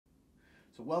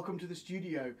So welcome to the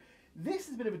studio. This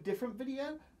is a bit of a different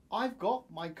video. I've got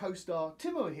my co-star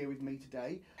Timur here with me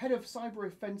today, head of cyber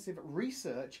offensive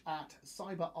research at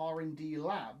Cyber R&D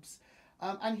Labs.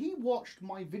 And he watched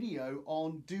my video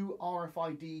on do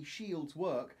RFID shields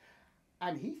work,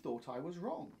 and he thought I was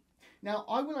wrong. Now,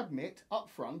 I will admit up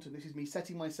front, and this is me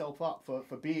setting myself up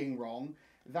for being wrong,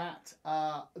 that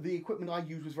the equipment I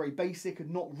used was very basic and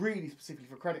not really specifically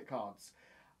for credit cards.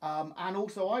 And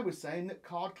also I was saying that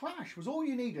Card Clash was all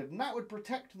you needed and that would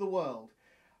protect the world.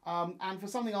 And for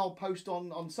something I'll post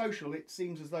on social, it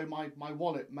seems as though my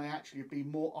wallet may actually have been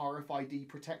more RFID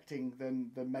protecting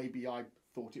than maybe I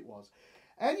thought it was.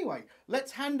 Anyway,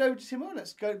 let's hand over to Timur.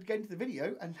 Let's get into the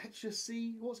video and let's just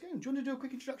see what's going on. Do you want to do a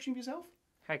quick introduction of yourself?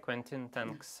 Hi Quentin,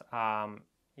 thanks.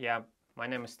 Yeah, my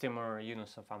name is Timur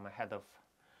Yunusov. I'm a head of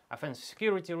offensive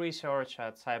security research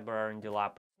at Cyber R&D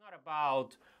Lab. It's not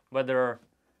about whether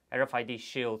RFID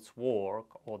shields work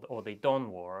or they don't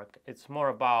work. It's more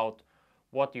about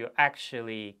what you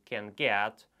actually can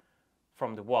get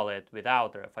from the wallet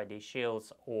without RFID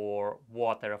shields, or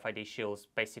what RFID shields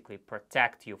basically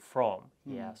protect you from.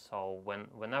 Yeah, so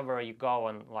whenever you go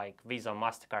on like Visa,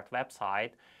 MasterCard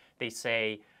website, they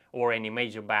say, or any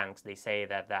major banks, they say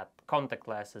that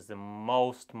contactless is the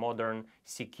most modern,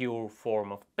 secure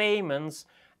form of payments,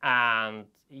 and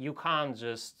you can't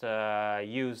just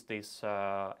use this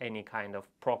any kind of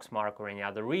Proxmark or any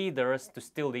other readers to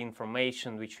steal the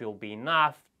information, which will be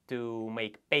enough to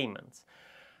make payments.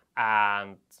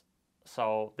 And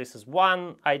so this is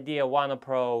one idea, one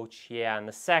approach. Yeah, and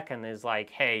the second is like,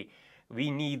 hey, we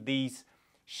need these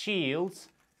shields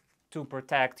to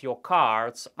protect your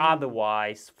cards,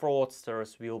 otherwise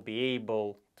fraudsters will be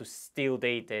able to steal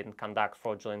data and conduct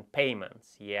fraudulent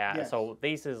payments. Yeah, yes. So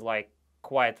this is like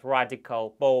quite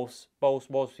radical. Both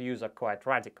views are quite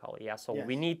radical. Yeah, so yes,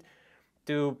 we need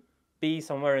to be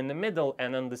somewhere in the middle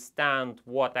and understand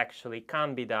what actually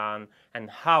can be done and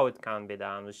how it can be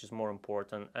done, which is more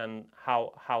important, and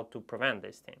how to prevent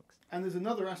these things. And there's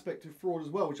another aspect of fraud as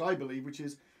well, which I believe, which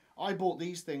is I bought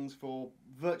these things for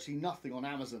virtually nothing on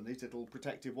Amazon, these little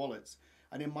protective wallets,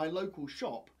 and in my local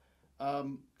shop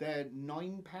they're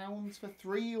 £9 for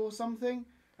 3 or something,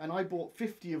 and I bought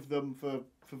 50 of them for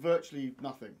virtually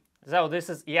nothing. So this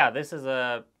is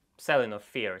a selling of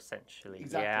fear, essentially.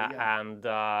 Exactly, yeah. And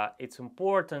it's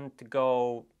important to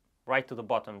go right to the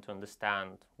bottom to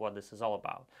understand what this is all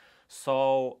about.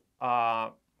 So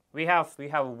we have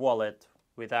a wallet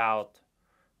without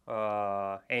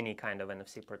any kind of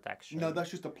NFC protection. No,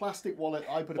 that's just a plastic wallet.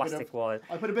 I put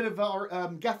a bit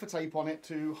of gaffer tape on it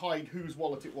to hide whose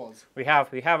wallet it was. We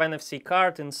have NFC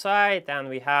card inside, and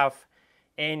we have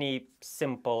any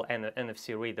simple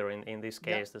NFC reader. In this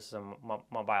case, this is a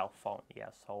mobile phone. Yeah,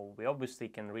 so we obviously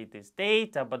can read this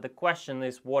data, but the question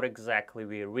is what exactly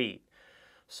we read.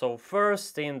 So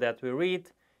first thing that we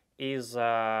read is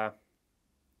card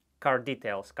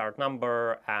details, card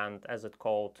number, and as it's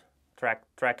called,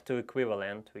 track to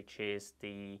equivalent, which is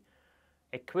the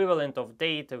equivalent of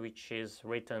data which is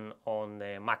written on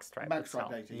the magstripe itself.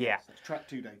 Data, yeah. Yes, track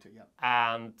to data, yeah.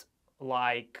 And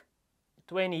like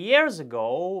 20 years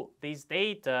ago, this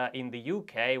data in the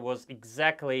UK was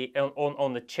exactly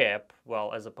on the chip,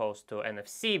 well, as opposed to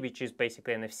NFC, which is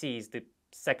basically NFC is the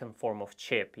second form of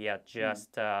chip, yeah,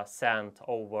 just sent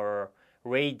over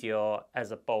radio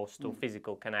as opposed to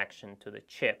physical connection to the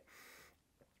chip.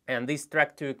 And this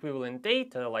track to equivalent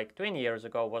data, like 20 years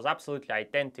ago, was absolutely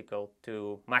identical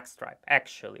to magstripe,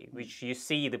 actually, which you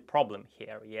see the problem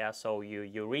here. Yeah, so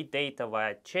you read data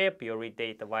via chip, you read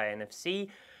data via NFC,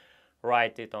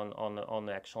 write it on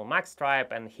the actual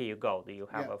magstripe, and here you go. You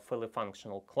have a fully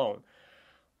functional clone.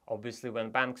 Obviously,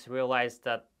 when banks realized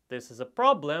that this is a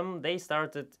problem, they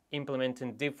started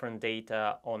implementing different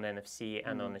data on NFC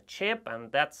and on a chip,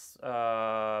 and that's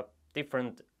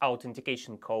different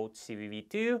authentication code,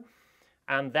 CVV2,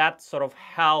 and that sort of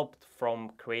helped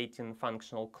from creating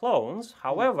functional clones.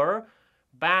 However,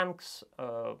 banks,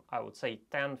 I would say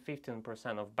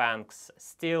 10–15% of banks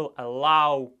still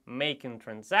allow making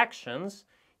transactions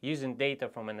using data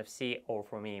from NFC or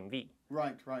from EMV.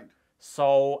 Right, right.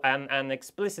 So, and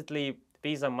explicitly,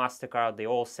 Visa, MasterCard, they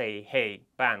all say, hey,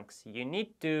 banks, you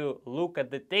need to look at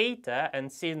the data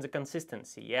and see the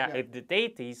consistency. Yeah? If the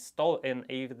data is stolen,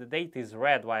 if the data is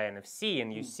read via NFC,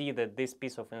 and you see that this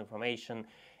piece of information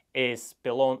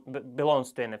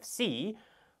belongs to NFC,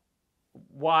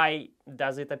 why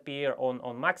does it appear on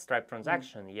magstripe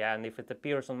transaction? Yeah, and if it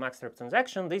appears on magstripe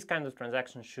transaction, this kind of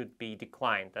transaction should be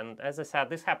declined. And as I said,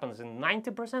 this happens in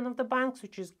 90% of the banks,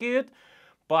 which is good,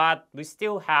 but we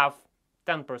still have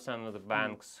 10% of the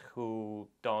banks who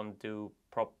don't do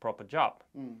proper job.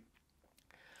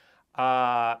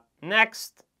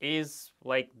 Next is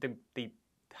like the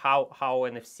how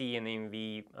NFC and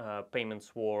EMV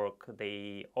payments work.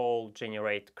 They all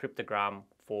generate cryptogram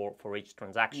for each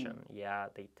transaction. Yeah,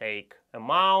 they take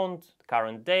amount,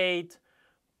 current date,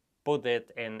 put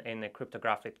it in a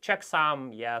cryptographic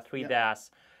checksum. Yeah,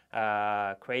 3DES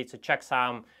creates a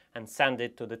checksum and send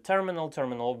it to the terminal.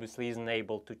 Terminal obviously isn't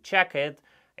able to check it.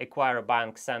 Acquire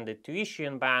bank send it to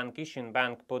issuing bank. Issuing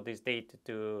bank put this data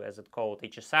to, as it called,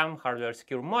 HSM, hardware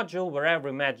secure module,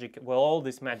 where all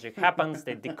this magic happens.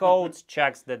 They decodes,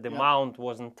 checks that the amount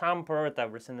wasn't tampered,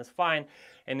 everything is fine.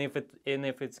 And if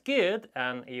it's good,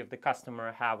 and if the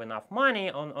customer have enough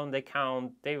money on the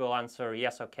account, they will answer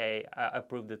yes, okay,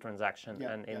 approve the transaction,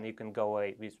 and you can go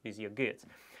away with your goods.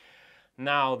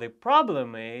 Now the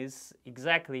problem is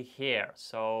exactly here.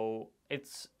 So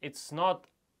it's not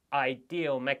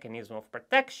ideal mechanism of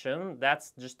protection.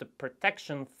 That's just a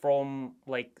protection from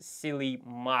like silly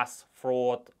mass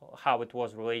fraud, how it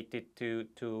was related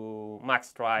to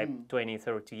Maxstripe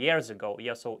 20-30 years ago.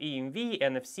 Yeah, so EMV,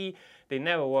 NFC, they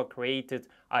never were created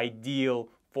ideal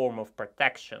form of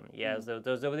protection. Yeah, so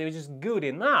they were just good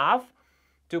enough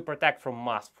to protect from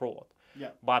mass fraud. Yeah.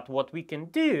 But what we can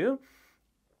do,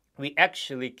 we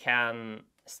actually can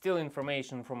steal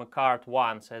information from a card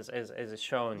once, as is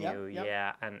shown you,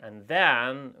 and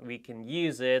then we can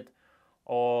use it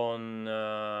on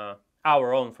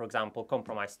our own, for example,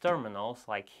 compromised terminals,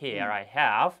 like here I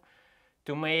have,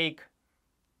 to make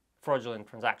fraudulent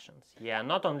transactions. Yeah,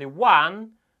 not only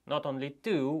one, not only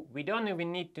two, we don't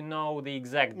even need to know the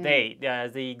exact date,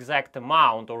 the exact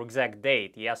amount or exact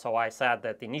date. Yeah, so I said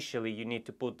that initially you need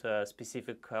to put a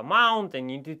specific amount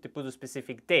and you need to put a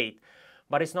specific date.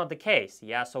 But it's not the case,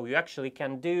 yeah. So you actually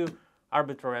can do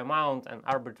arbitrary amount and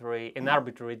arbitrary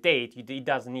date. It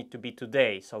doesn't need to be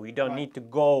today. So you don't need to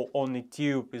go on a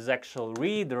tube with actual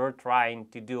reader trying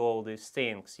to do all these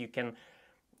things. You can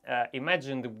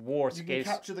imagine the worst case. You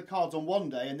can capture the cards on one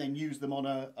day and then use them on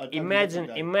a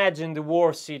imagine the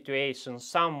worst situation.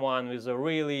 Someone with a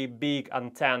really big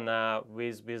antenna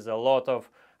with a lot of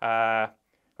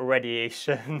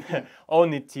radiation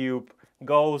on a tube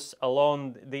goes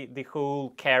along the whole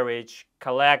carriage,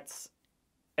 collects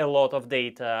a lot of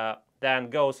data, then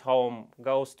goes home,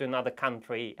 goes to another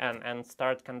country and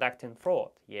start conducting fraud.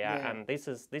 And this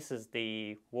is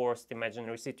the worst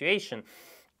imaginary situation.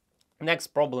 Next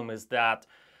problem is that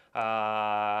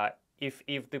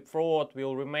if the fraud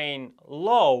will remain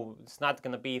low, it's not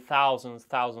going to be thousands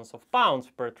of pounds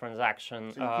per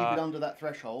transaction. So you keep it under that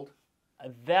threshold.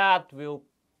 That will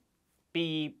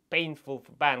be painful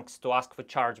for banks to ask for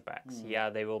chargebacks. Yeah,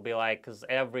 they will be like, because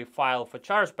every file for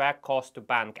chargeback costs to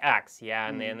bank X. Yeah,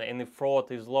 and if fraud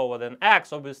is lower than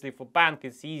X, obviously for bank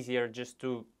it's easier just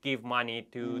to give money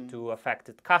to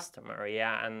affected customer.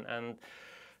 Yeah, and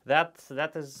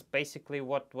that is basically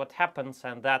what happens,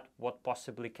 and that what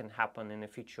possibly can happen in the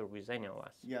future with any of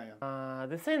us.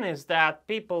 The thing is that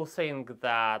people think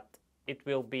that it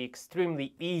will be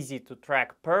extremely easy to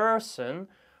track person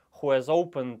who has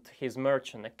opened his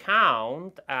merchant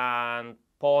account and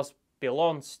POS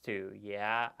belongs to,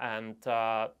 and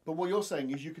but what you're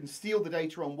saying is you can steal the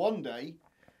data on one day,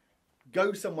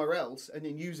 go somewhere else, and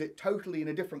then use it totally in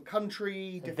a different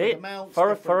country, different amounts,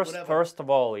 First of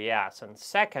all, yes, and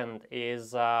second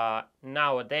is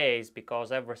nowadays,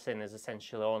 because everything is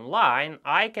essentially online,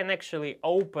 I can actually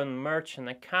open merchant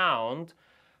account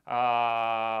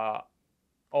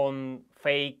on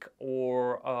fake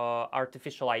or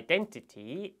artificial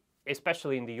identity,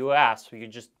 especially in the US, where you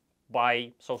just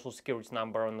buy social security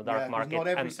number on the dark market, not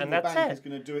every and single that's bank it. is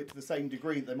going to do it to the same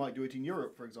degree that they might do it in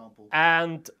Europe, for example.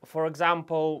 And for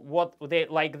example, what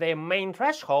their main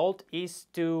threshold is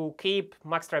to keep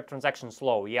Maxstripe transactions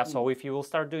low. So if you will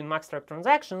start doing Maxstripe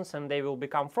transactions and they will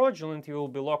become fraudulent, you will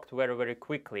be locked very, very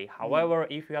quickly. However,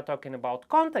 if you are talking about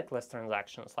contactless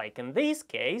transactions, like in this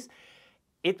case,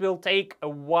 it will take a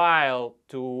while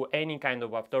to any kind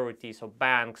of authorities or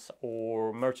banks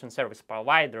or merchant service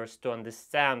providers to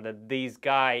understand that this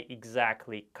guy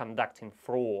exactly conducting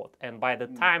fraud. And by the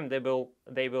time they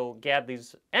will get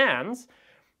these ends,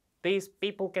 these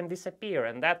people can disappear,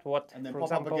 and that's what, and then for pop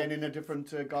example, up again in a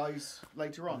different guise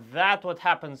later on. That's what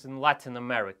happens in Latin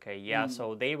America.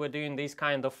 So they were doing this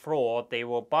kind of fraud. They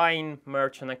were buying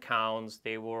merchant accounts,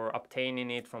 they were obtaining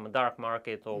it from a dark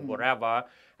market or whatever,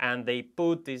 and they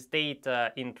put this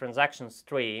data in transaction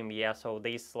stream. So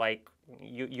this, like,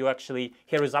 you actually,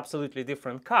 here is absolutely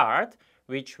different card,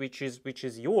 which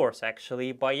is yours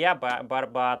actually, but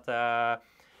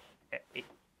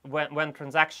when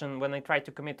I try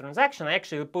to commit transaction, I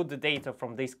actually put the data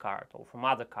from this card or from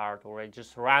other card, or I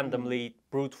just randomly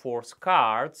brute force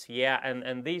cards, yeah,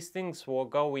 and these things were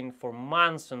going for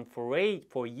months and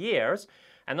for years,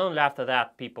 and only after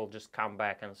that people just come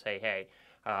back and say, hey,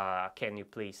 can you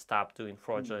please stop doing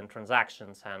fraudulent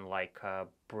transactions, and like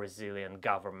Brazilian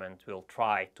government will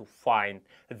try to find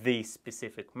this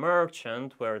specific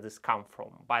merchant where this come from.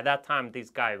 By that time,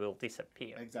 this guy will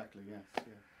disappear. Exactly, yes.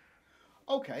 Yeah.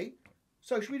 Okay,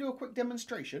 so should we do a quick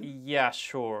demonstration? Yeah,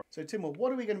 sure. So Timur,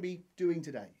 what are we going to be doing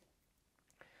today?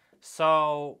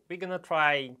 So we're gonna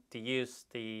try to use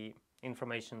the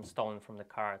information stolen from the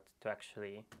card to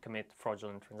actually commit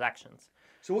fraudulent transactions.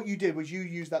 So what you did was you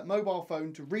used that mobile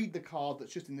phone to read the card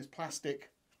that's just in this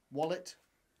plastic wallet.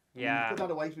 Yeah. Put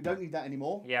that away, so we don't need that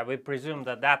anymore. Yeah, we presume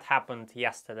that that happened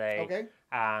yesterday. Okay.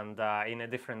 And in a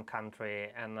different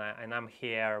country, and I'm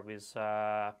here with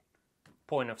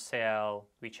point of sale,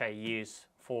 which I use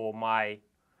for my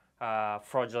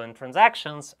fraudulent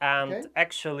transactions, and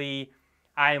actually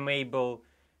I am able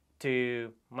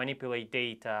to manipulate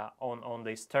data on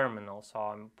this terminal. So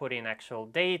I'm putting actual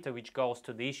data which goes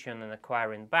to the issuing and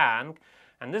acquiring bank,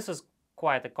 and this is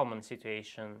quite a common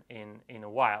situation in a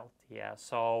wild. Yeah,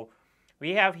 so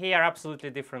we have here absolutely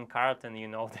different card, and you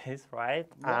know this, right?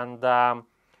 Yeah. And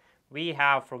we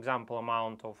have, for example,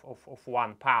 amount of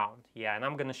 £1. Yeah, and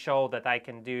I'm going to show that I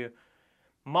can do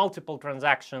multiple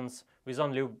transactions with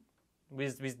only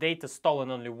with data stolen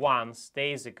only once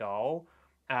days ago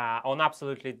on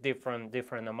absolutely different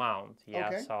amount. Yeah,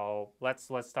 okay. So let's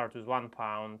start with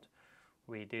 £1.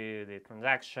 We do the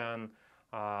transaction.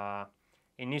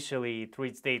 Initially, it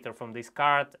reads data from this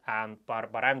card,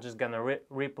 but I'm just gonna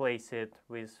replace it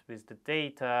with the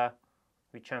data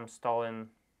which I'm stolen.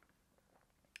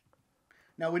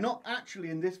 Now, we're not actually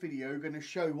in this video going to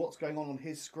show what's going on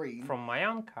his screen. From my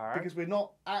own card. Because we're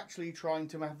not actually trying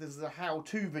to have this as a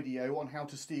how-to video on how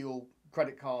to steal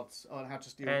credit cards, on how to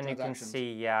steal transactions. And you can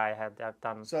see, yeah, I've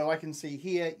done. So I can see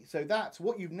here, so that's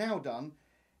what you've now done,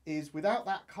 is without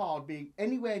that card being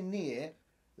anywhere near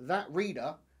that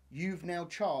reader, you've now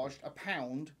charged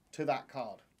 £1 to that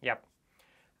card. Yep.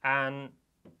 And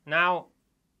now,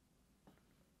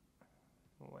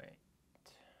 wait.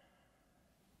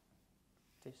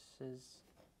 This is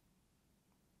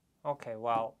okay.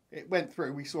 Well, it went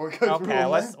through. We saw it go through. Okay,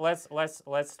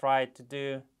 let's try to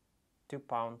do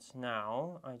 £2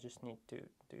 now. I just need to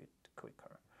do it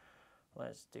quicker.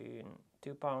 Let's do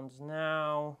 £2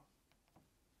 now.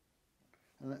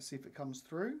 And let's see if it comes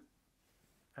through.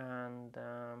 And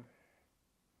then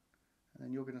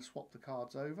you're going to swap the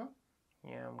cards over.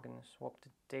 Yeah, I'm going to swap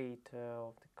the data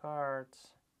of the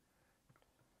cards.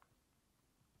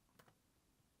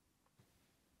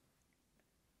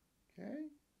 Okay.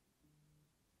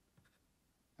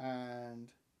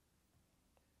 And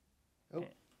I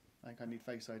think I need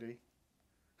Face ID.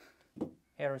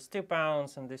 Here is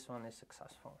 £2, and this one is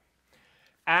successful.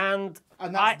 And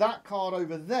that's that card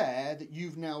over there that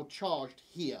you've now charged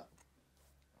here.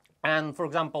 And for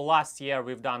example, last year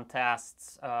we've done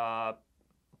tests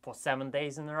for 7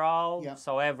 days in a row. Yeah.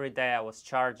 So every day I was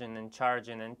charging and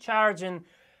charging and charging,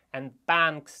 and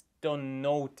banks don't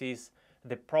notice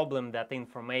the problem that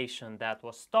information that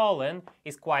was stolen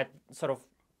is quite sort of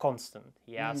constant.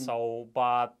 Yeah. So,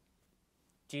 but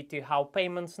due to how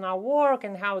payments now work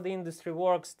and how the industry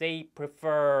works, they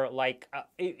prefer, like,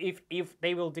 if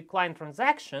they will decline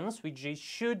transactions, which they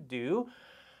should do,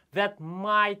 that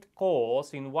might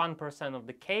cause, in 1% of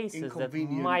the cases, that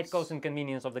might cause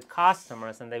inconvenience of the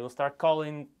customers, and they will start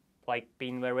calling, like,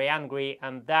 being very angry,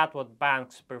 and that's what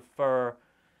banks prefer,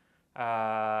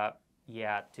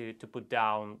 to put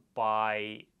down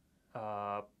by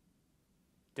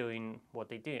doing what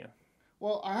they do.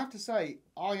 Well, I have to say,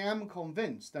 I am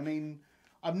convinced. I mean,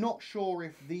 I'm not sure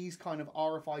if these kind of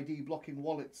RFID blocking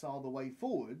wallets are the way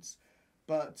forwards,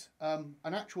 but an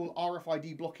actual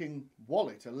RFID blocking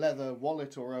wallet, a leather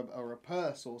wallet or a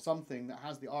purse or something that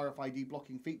has the RFID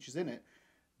blocking features in it,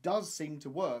 does seem to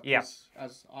work,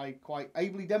 as I quite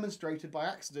ably demonstrated by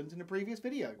accident in a previous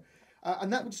video.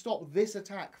 And that would stop this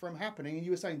attack from happening, and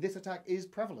you were saying this attack is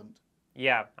prevalent.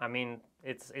 Yeah, I mean,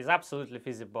 it's absolutely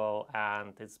feasible,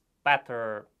 and it's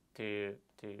better to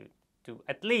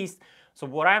at least, so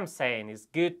what I'm saying is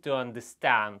good to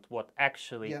understand what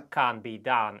actually can be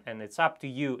done, and it's up to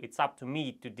you, it's up to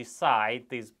me to decide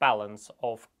this balance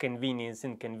of convenience,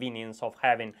 inconvenience of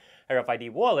having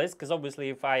RFID wallets, because obviously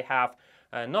if I have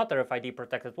not RFID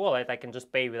protected wallet, I can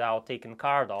just pay without taking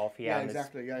card off. Yeah, and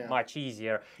exactly. It's Yeah. much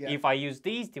easier. Yeah. If I use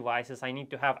these devices, I need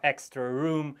to have extra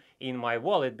room in my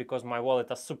wallet because my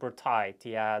wallet is super tight.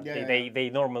 They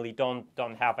normally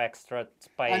don't have extra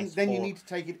space. And then you need to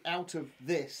take it out of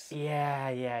this. To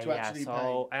actually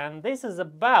pay. And this is a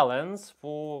balance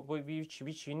for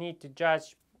which you need to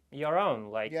judge your own.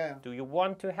 Like, do you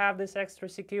want to have this extra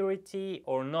security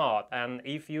or not? And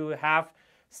if you have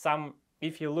some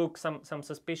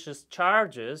suspicious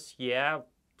charges,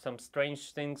 some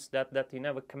strange things that you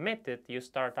never committed, you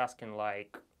start asking,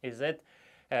 like,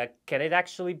 can it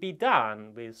actually be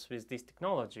done with this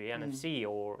technology, NFC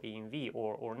or EMV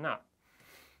or not?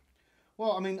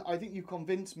 Well, I mean, I think you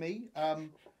convinced me. I've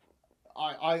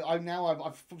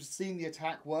seen the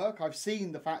attack work. I've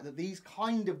seen the fact that these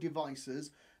kind of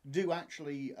devices do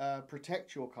actually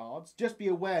protect your cards. Just be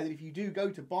aware that if you do go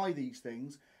to buy these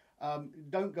things,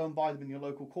 don't go and buy them in your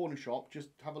local corner shop. Just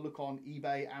have a look on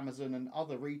eBay, Amazon, and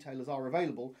other retailers are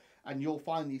available, and you'll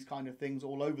find these kind of things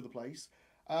all over the place.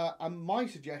 And my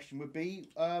suggestion would be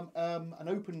an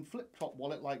open flip-top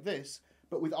wallet like this,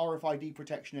 but with RFID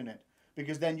protection in it,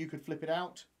 because then you could flip it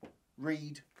out,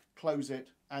 read, close it,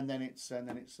 and then it's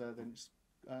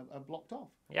blocked off.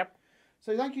 Yep.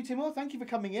 So thank you, Timur. Thank you for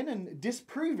coming in and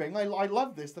disproving. I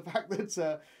love this. The fact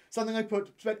that something I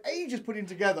spent ages putting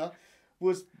together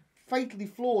was fatally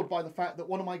flawed by the fact that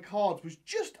one of my cards was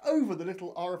just over the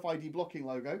little RFID blocking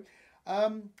logo.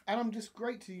 And I'm just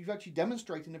great to you've actually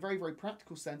demonstrated in a very, very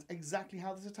practical sense exactly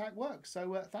how this attack works.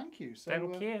 So thank you.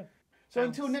 Thank you. So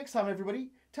until next time,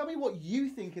 everybody, tell me what you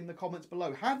think in the comments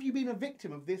below. Have you been a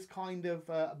victim of this kind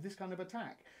of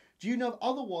attack? Do you know of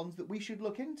other ones that we should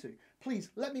look into? Please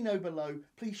let me know below.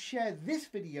 Please share this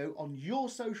video on your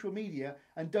social media,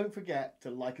 and don't forget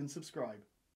to like and subscribe.